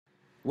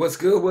What's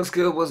good? What's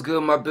good? What's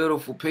good, my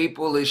beautiful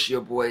people? It's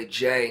your boy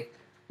Jay.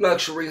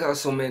 Luxury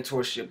Hustle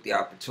Mentorship, the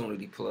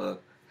Opportunity Plug.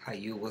 How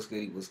you? What's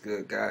good? What's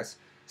good, guys?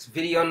 It's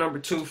video number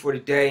 2 for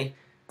today.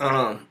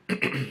 Um,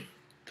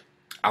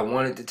 I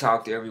wanted to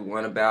talk to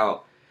everyone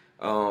about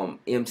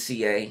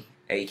MCA,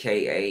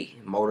 aka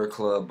Motor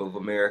Club of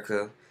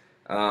America.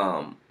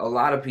 A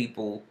lot of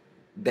people,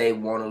 they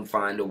want to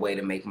find a way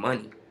to make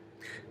money.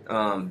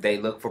 They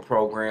look for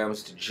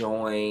programs to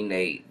join.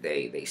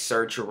 They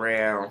search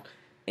around,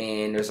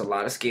 and there's a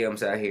lot of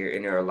scams out here,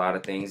 and there are a lot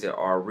of things that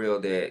are real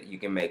that you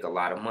can make a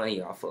lot of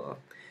money off of.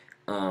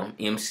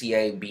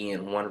 MCA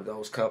being one of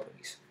those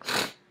companies.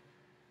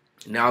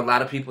 Now, a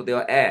lot of people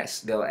they'll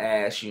ask,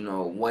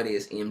 what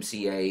is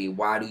MCA?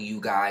 Why do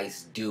you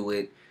guys do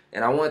it?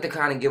 And I want to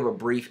kind of give a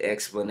brief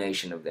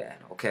explanation of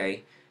that.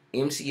 Okay,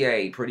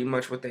 MCA, pretty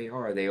much what they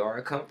are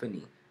a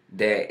company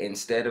that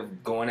instead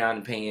of going out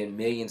and paying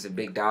millions of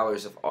big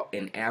dollars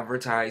in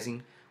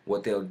advertising,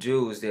 what they'll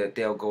do is that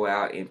they'll go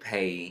out and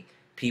pay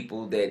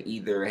people that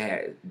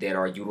either that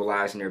are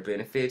utilizing their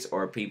benefits,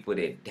 or people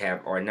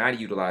that are not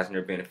utilizing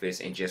their benefits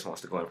and just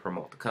wants to go and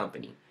promote the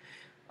company.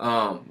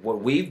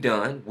 What we've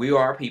done, we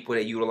are people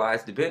that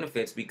utilize the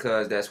benefits,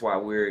 because that's why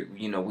we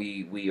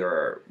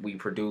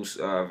produce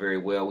very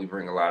well. We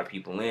bring a lot of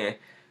people in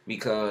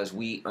because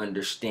we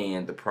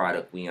understand the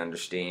product, we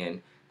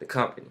understand the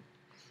company.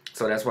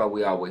 So that's why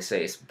we always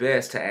say it's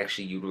best to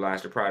actually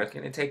utilize the product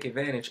and then take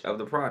advantage of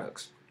the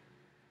products.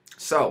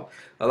 So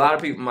a lot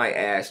of people might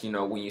ask,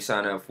 when you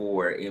sign up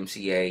for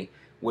MCA,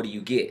 what do you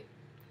get?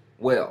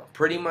 Well,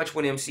 pretty much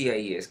what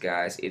MCA is,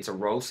 guys, it's a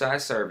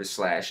roadside service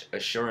slash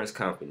assurance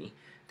company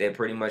that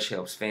pretty much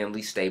helps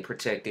families stay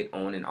protected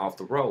on and off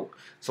the road.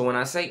 So when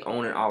I say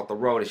on and off the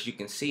road, as you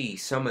can see,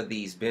 some of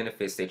these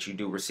benefits that you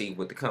do receive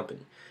with the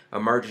company.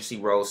 Emergency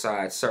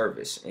roadside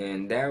service,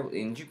 and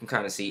you can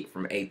kind of see it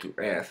from A through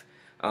F,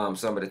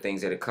 some of the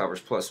things that it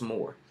covers, plus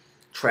more.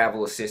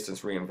 Travel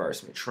assistance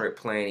reimbursement, trip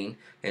planning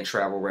and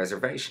travel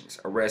reservations,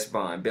 arrest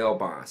bond, bail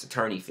bonds,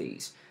 attorney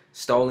fees,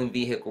 stolen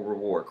vehicle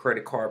reward,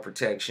 credit card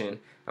protection,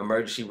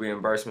 emergency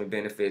reimbursement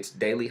benefits,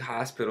 daily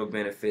hospital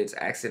benefits,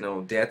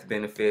 accidental death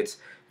benefits,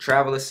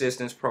 travel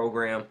assistance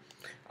program,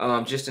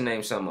 just to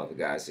name some of the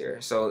guys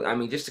there. So I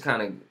mean, just to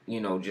kind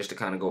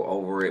of go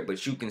over it,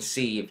 but you can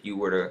see if you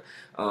were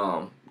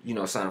to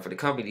sign up for the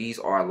company, these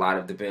are a lot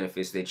of the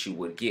benefits that you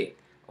would get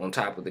on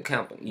top of the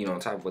company,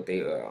 on top of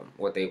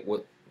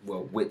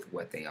with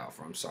what they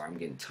offer. I'm sorry, I'm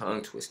getting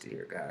tongue twisted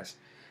here, guys.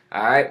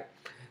 All right,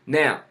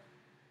 now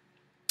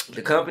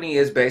the company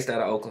is based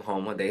out of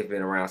Oklahoma. They've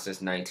been around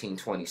since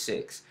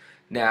 1926.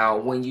 Now,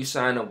 when you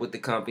sign up with the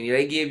company,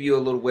 they give you a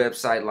little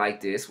website like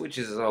this, which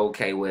is an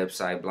okay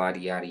website, blah,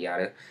 yada,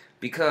 yada.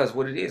 Because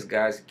what it is,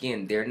 guys,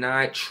 again, they're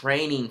not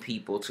training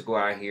people to go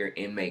out here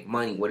and make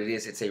money. What it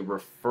is, it's a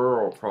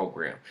referral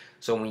program.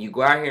 So when you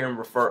go out here and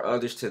refer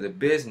others to the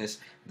business,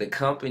 the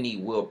company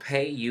will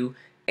pay you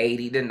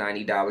 $80 to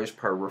 $90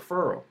 per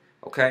referral.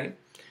 Okay?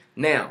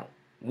 Now,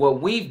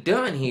 what we've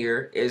done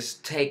here is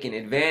taken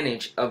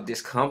advantage of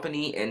this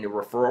company and the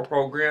referral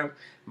program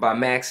by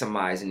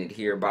maximizing it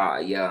here,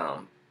 by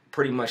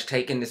pretty much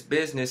taking this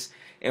business,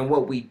 and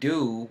what we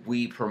do,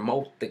 we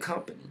promote the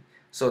company.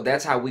 So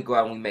that's how we go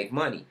out and we make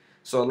money.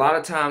 So a lot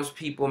of times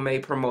people may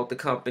promote the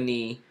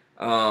company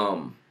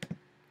online.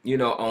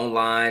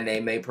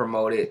 They may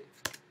promote it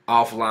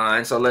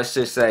offline. So let's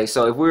just say,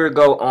 so if we were to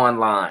go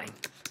online,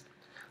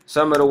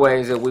 some of the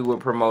ways that we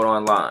would promote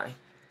online.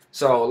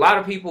 So a lot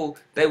of people,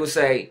 they would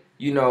say,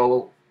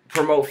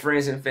 promote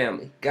friends and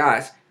family.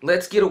 Guys,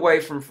 let's get away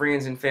from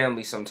friends and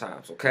family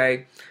sometimes,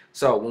 okay?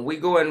 So when we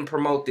go ahead and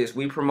promote this,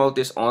 we promote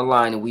this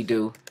online, and we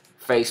do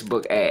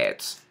Facebook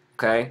ads,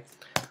 okay?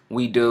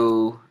 We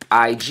do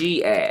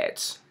IG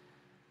ads,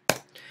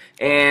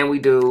 and we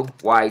do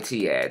YT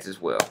ads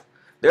as well.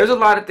 There's a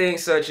lot of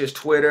things such as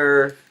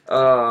Twitter.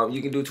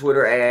 You can do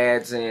Twitter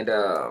ads and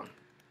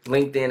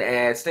LinkedIn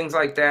ads, things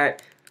like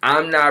that.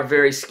 I'm not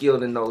very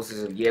skilled in those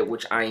as of yet,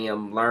 which I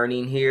am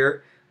learning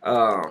here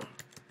on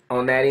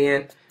that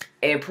end.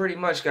 And pretty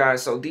much,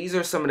 guys, so these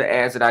are some of the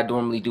ads that I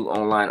normally do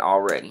online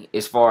already,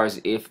 as far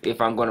as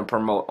if I'm going to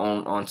promote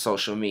on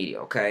social media,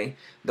 okay?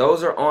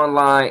 Those are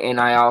online, and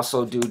I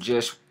also do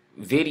just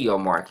video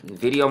marketing.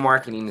 Video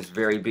marketing is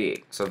very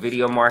big. So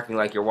video marketing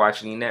like you're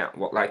watching now,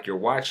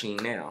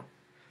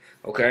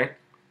 okay?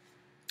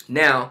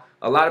 Now,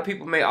 a lot of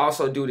people may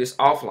also do this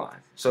offline.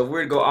 So if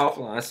we're to go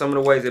offline, some of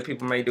the ways that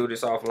people may do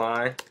this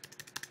offline,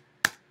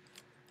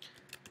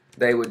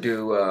 they would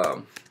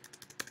do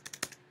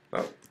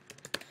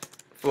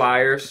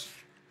flyers,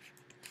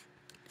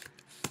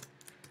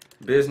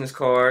 business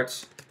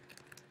cards,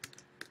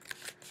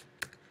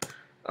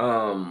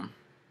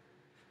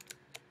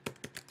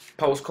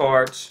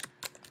 postcards,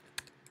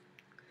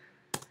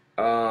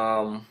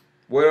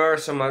 what are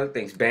some other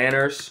things?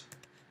 Banners,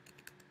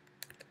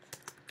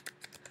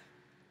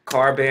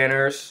 car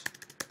banners.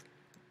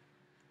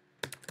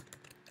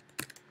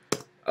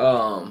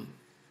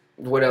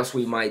 What else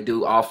we might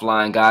do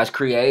offline, guys?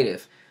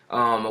 Creative.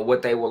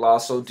 What they will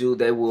also do,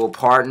 they will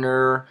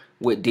partner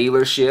with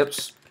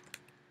dealerships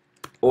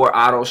or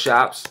auto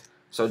shops.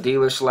 So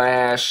dealer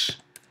slash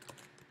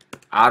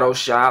auto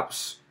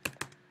shops.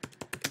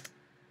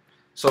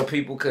 So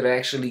people could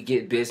actually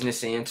get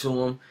business into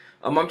them.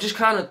 I'm just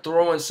kind of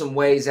throwing some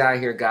ways out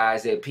here,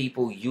 guys, that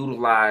people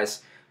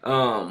utilize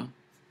online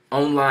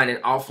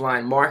and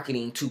offline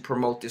marketing to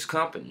promote this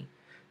company.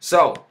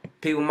 So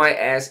people might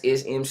ask,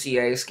 is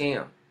MCA a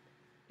scam?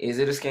 Is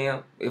it a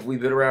scam? If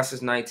we've been around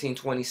since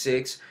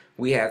 1926,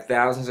 we have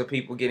thousands of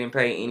people getting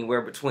paid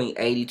anywhere between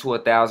 $80 to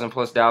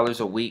 $1,000+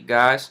 a week,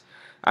 guys.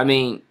 I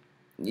mean,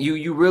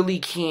 you really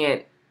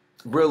can't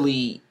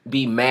really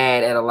be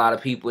mad at a lot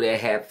of people that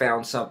have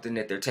found something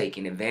that they're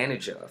taking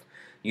advantage of.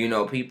 You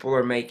know, people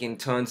are making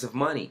tons of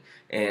money,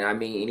 and I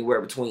mean anywhere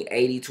between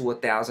 $80 to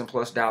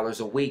 $1,000+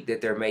 a week that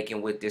they're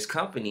making with this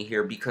company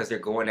here, because they're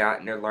going out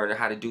and they're learning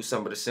how to do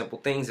some of the simple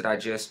things that I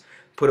just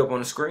put up on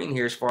the screen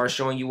here as far as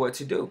showing you what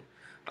to do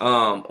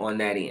on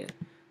that end.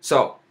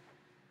 So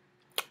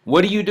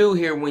what do you do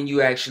here when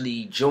you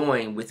actually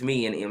join with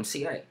me in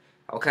MCA?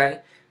 Okay,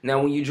 now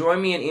when you join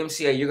me in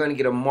MCA, you're going to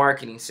get a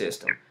marketing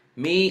system.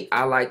 Me,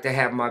 I like to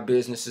have my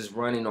businesses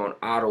running on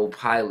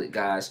autopilot,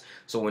 guys.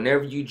 So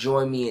whenever you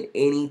join me in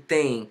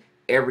anything,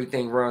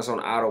 everything runs on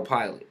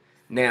autopilot.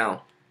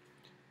 Now,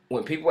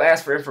 when people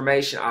ask for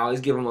information, I always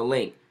give them a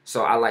link.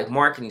 So I like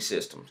marketing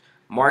systems.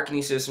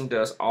 Marketing system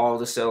does all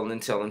the selling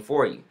and telling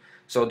for you.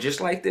 So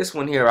just like this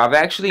one here, I've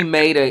actually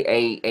made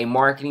a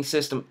marketing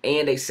system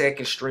and a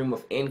second stream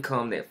of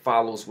income that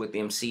follows with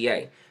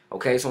MCA.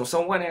 Okay, so when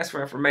someone asks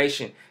for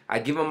information, I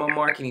give them my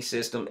marketing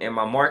system, and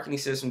my marketing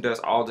system does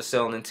all the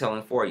selling and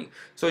telling for you.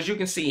 So as you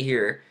can see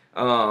here,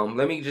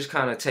 let me just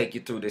kind of take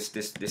you through this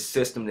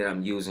system that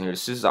I'm using here.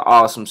 This is an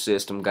awesome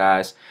system,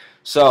 guys.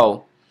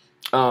 So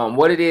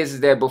what it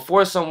is that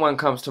before someone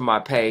comes to my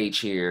page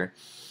here,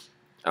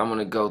 I'm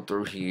gonna go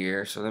through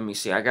here. So let me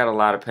see. I got a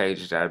lot of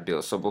pages that I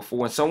built. So before,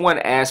 when someone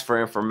asks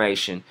for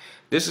information,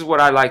 this is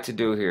what I like to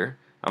do here.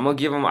 I'm gonna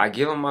give them. I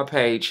give them my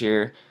page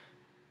here.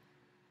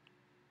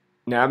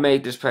 Now I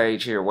made this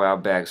page here a while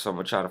back, so I'm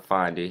gonna try to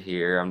find it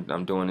here.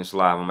 I'm doing this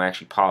live. I'm gonna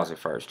actually pause it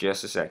first.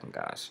 Just a second,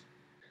 guys.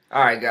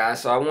 All right,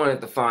 guys. So I wanted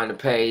to find the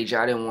page.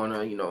 I didn't want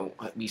to, you know,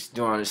 be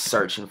doing this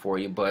searching for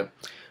you, but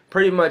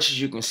pretty much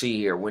as you can see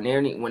here, when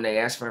they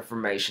ask for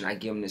information, I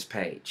give them this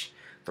page.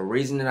 The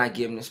reason that I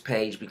give them this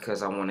page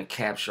because I want to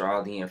capture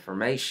all the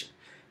information.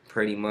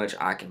 Pretty much,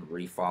 I can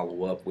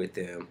re-follow up with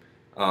them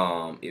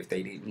if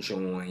they didn't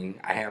join.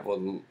 I have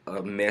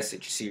a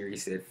message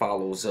series that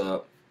follows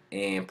up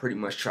and pretty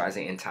much tries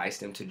to entice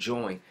them to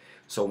join.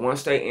 So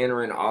once they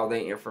enter in all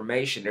their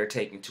information, they're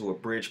taken to a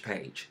bridge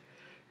page.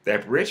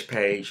 That bridge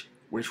page,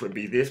 which would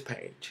be this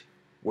page,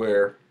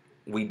 where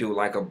we do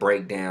like a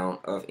breakdown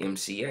of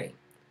MCA.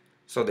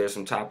 So there's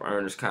some top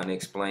earners kind of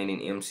explaining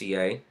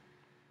MCA,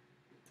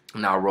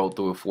 and I'll roll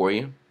through it for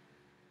you.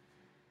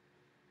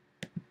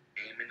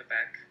 Name in the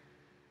back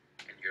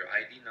and your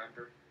ID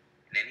number,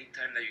 and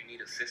anytime that you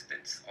need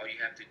assistance, all you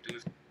have to do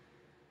is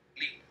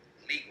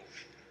legal.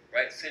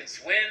 Right?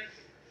 Since when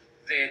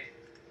did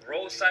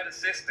roadside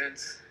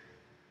assistance?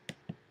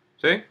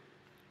 See?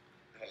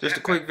 Just a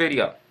quick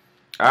video.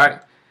 Alright.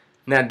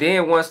 Now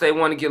then, once they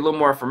want to get a little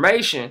more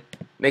information,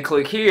 they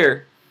click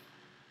here.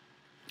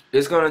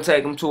 It's going to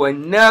take them to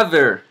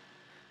another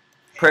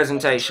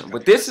presentation.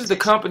 But this is the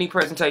company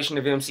presentation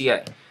of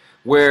MCA,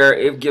 where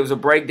it gives a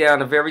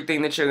breakdown of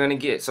everything that you're going to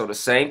get. So the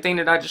same thing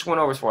that I just went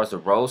over as far as the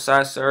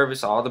roadside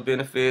service, all the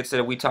benefits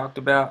that we talked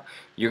about,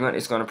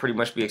 it's going to pretty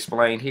much be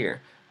explained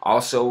here.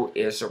 Also,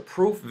 it's a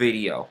proof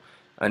video.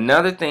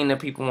 Another thing that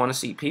people want to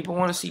see. People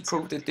want to see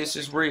proof that this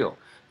is real.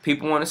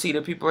 People want to see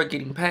that people are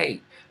getting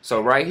paid. So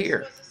right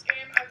here. If this was a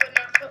scam, I would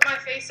not put my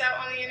face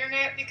out on the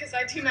internet because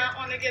I do not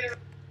want to get a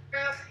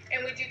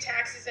and we do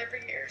taxes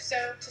every year.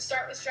 So to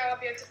start this job,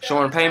 you have to fill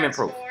showing out the payment tax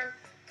proof. form.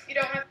 You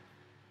don't have.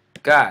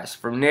 Guys,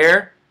 from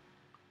there,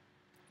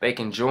 they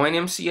can join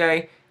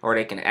MCA or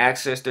they can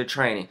access their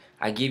training.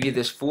 I give you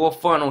this full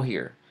funnel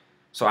here.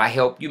 So I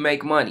help you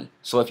make money.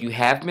 So if you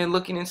have been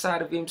looking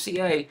inside of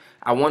MCA,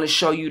 I want to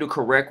show you the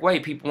correct way.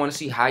 People want to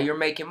see how you're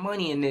making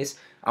money in this.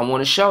 I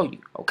want to show you,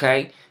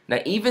 okay?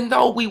 Now, even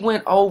though we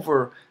went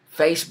over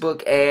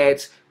Facebook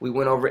ads, we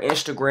went over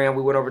Instagram,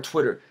 we went over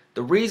Twitter,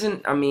 the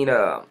reason,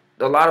 a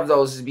lot of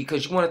those is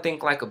because you want to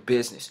think like a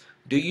business.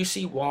 Do you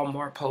see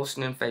Walmart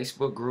posting in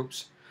Facebook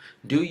groups?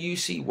 Do you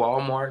see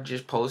Walmart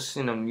just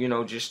posting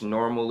them, just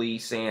normally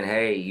saying,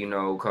 hey,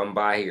 come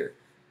by here?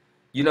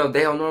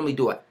 They'll normally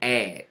do an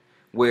ad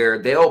where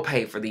they'll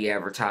pay for the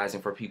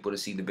advertising for people to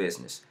see the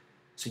business.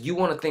 So you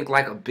want to think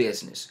like a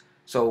business.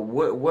 So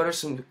what are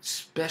some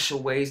special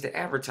ways to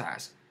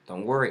advertise?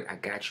 Don't worry, I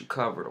got you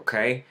covered,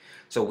 okay?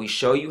 So we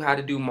show you how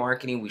to do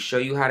marketing. We show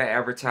you how to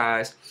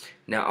advertise.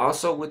 Now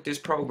also with this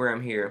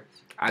program here,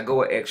 I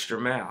go an extra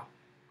mile.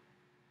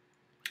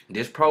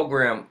 This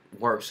program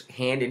works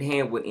hand in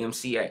hand with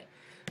MCA.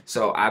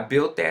 So I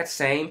built that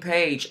same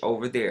page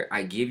over there.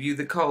 I give you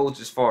the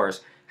codes as far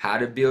as how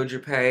to build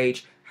your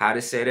page, how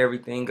to set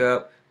everything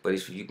up. But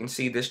if you can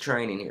see this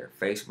training here,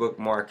 Facebook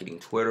marketing,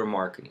 Twitter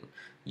marketing,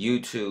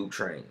 YouTube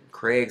training,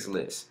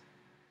 Craigslist,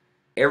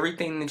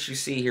 Everything that you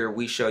see here,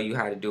 we show you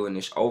how to do in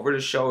this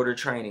over-the-shoulder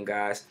training,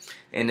 guys.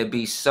 And to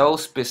be so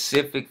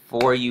specific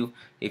for you,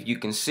 if you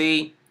can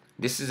see,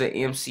 this is an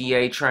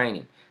MCA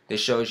training that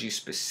shows you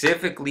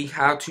specifically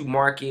how to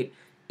market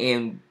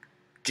and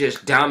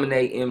just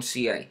dominate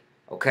MCA.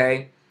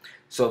 Okay?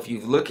 So if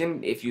you're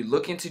looking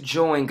to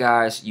join,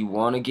 guys, you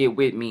want to get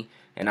with me,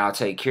 and I'll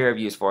take care of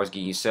you as far as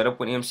getting you set up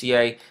with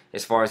MCA,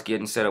 as far as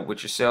getting set up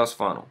with your sales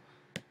funnel.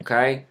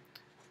 Okay?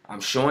 I'm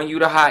showing you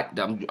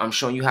I'm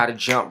showing you how to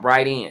jump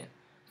right in.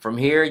 From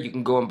here, you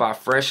can go and buy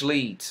fresh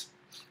leads.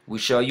 We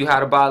show you how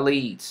to buy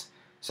leads.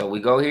 So we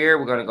go here,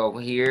 we're gonna go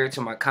here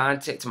to my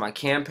contact, to my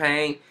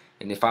campaign,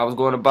 and if I was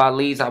going to buy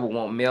leads, I would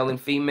want male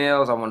and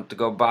females. I wanted to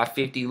go buy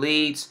 50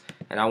 leads,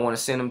 and I want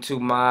to send them to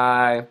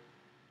my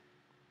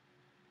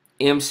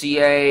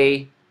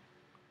MCA.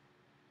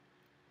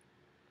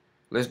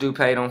 Let's do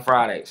paid on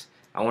Fridays.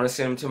 I want to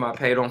send them to my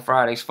paid on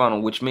Fridays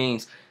funnel, which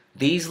means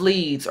these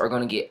leads are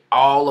going to get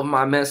all of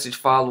my message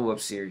follow-up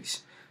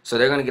series. So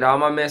they're going to get all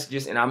my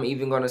messages, and I'm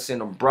even going to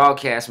send them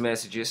broadcast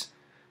messages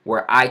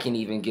where I can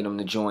even get them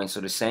to join.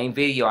 So the same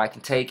video, I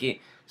can take it,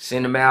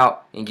 send them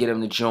out, and get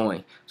them to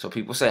join. So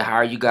people say, how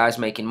are you guys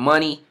making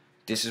money?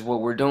 This is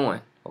what we're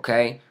doing,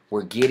 okay?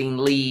 We're getting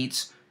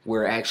leads.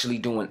 We're actually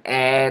doing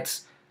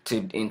ads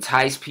to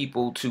entice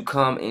people to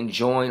come and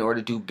join or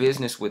to do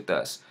business with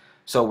us.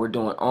 So we're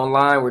doing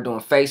online, we're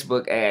doing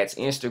Facebook ads,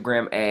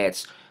 Instagram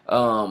ads,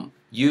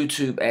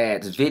 YouTube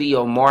ads,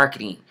 video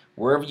marketing,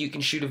 wherever you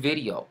can shoot a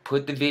video,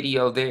 put the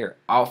video there.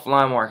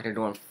 Offline marketing,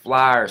 doing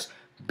flyers,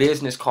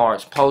 business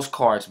cards,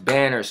 postcards,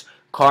 banners,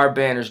 car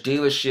banners,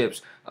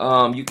 dealerships.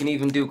 You can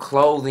even do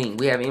clothing.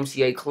 We have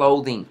MCA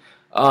clothing.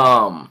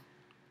 Guys,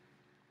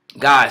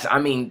 I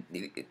mean,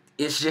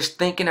 it's just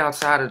thinking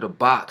outside of the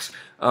box.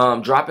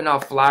 Dropping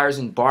off flyers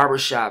in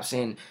barbershops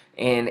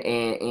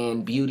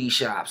and beauty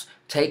shops,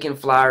 taking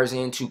flyers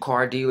into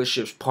car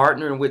dealerships,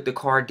 partnering with the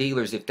car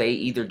dealers if they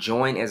either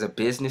join as a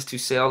business to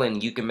sell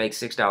and you can make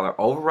 $6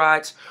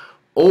 overrides,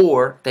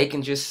 or they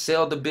can just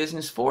sell the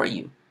business for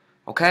you.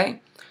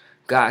 Okay,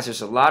 guys,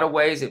 there's a lot of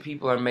ways that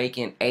people are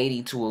making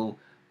 80 to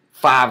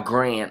 5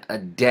 grand a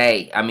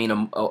day. I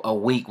mean a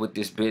week with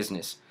this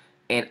business.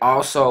 And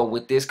also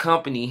with this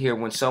company here,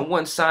 when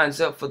someone signs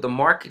up for the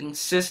marketing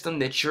system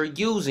that you're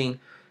using,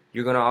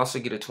 you're going to also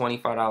get a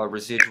 $25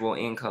 residual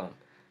income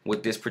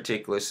with this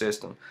particular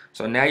system.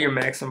 So now you're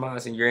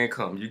maximizing your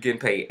income. You're getting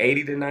paid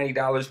 $80 to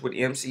 $90 with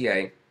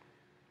MCA,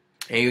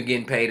 and you're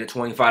getting paid a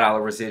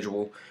 $25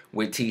 residual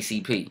with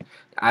TCP.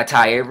 I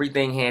tie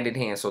everything hand in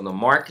hand. So the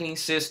marketing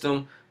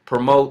system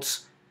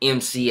promotes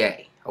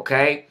MCA,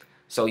 okay?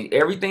 So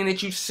everything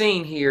that you've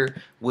seen here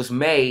was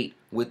made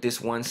with this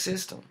one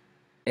system.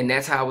 And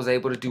that's how I was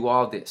able to do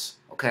all this,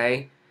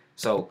 okay?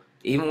 So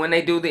even when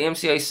they do the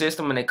MCA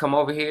system and they come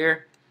over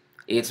here,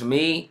 it's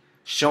me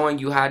showing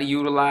you how to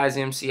utilize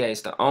MCA.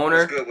 It's the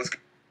owner. What's good?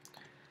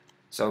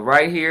 So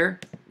right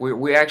here,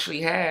 we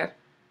actually have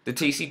the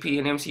TCP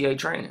and MCA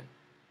training.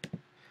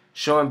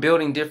 Showing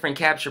building different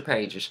capture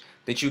pages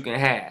that you can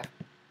have.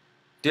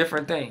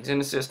 Different things in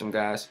the system,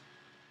 guys.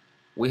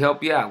 We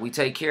help you out. We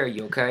take care of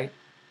you, okay?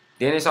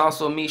 Then it's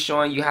also me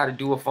showing you how to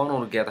do a funnel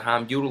together, how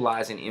I'm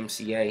utilizing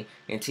MCA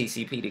and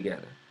TCP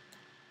together.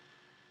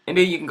 And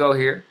then you can go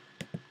here,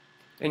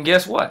 and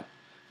guess what?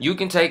 You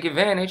can take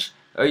advantage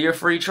of your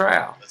free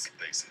trial. Let's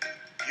face it,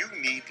 you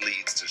need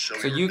leads to show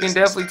So your you can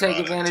business definitely take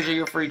product. advantage of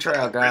your free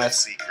trial, The real guys.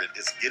 secret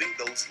is getting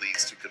those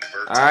leads to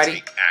convert Alrighty. to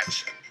take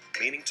action,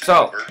 meaning to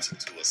So, convert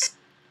into a...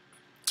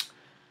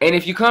 and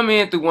if you come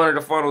in through one of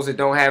the funnels that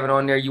don't have it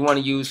on there, you want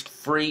to use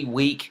free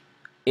week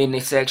in the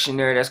section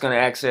there. That's going to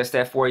access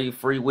that for you,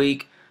 free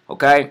week.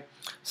 Okay.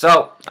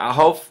 So I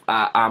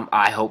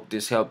hope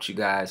this helped you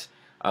guys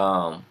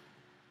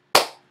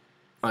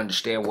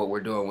understand what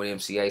we're doing with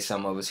MCA.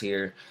 Some of us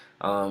here,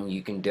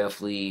 you can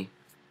definitely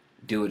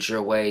do it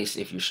your ways.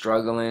 If you're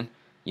struggling,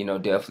 you know,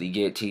 definitely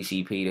get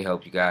TCP to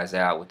help you guys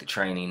out with the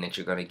training that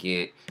you're going to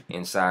get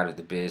inside of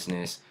the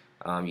business.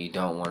 You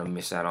don't want to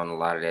miss out on a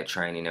lot of that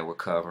training that we're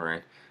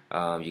covering.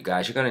 You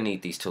guys, you're going to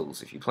need these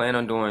tools. If you plan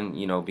on doing,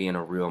 you know, being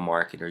a real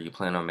marketer, you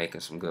plan on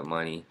making some good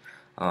money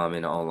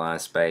in the online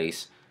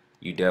space,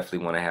 you definitely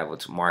want to have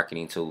a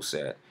marketing tool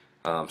set.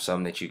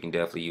 Something that you can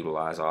definitely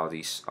utilize all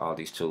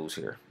these tools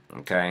here.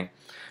 Okay,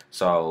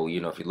 so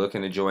you know, if you're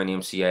looking to join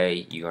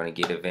MCA, you're going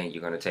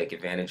to take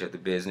advantage of the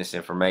business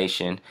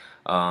information.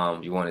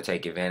 You want to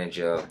take advantage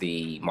of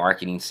the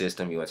marketing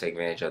system. You want to take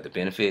advantage of the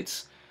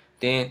benefits.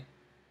 Then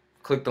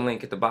click the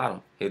link at the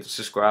bottom. Hit the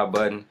subscribe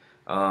button.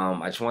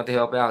 I just want to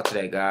help out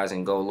today, guys,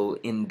 and go a little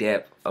in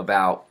depth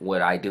about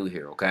what I do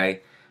here. Okay,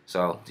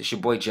 so this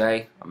your boy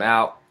Jay. I'm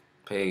out.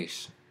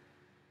 Peace.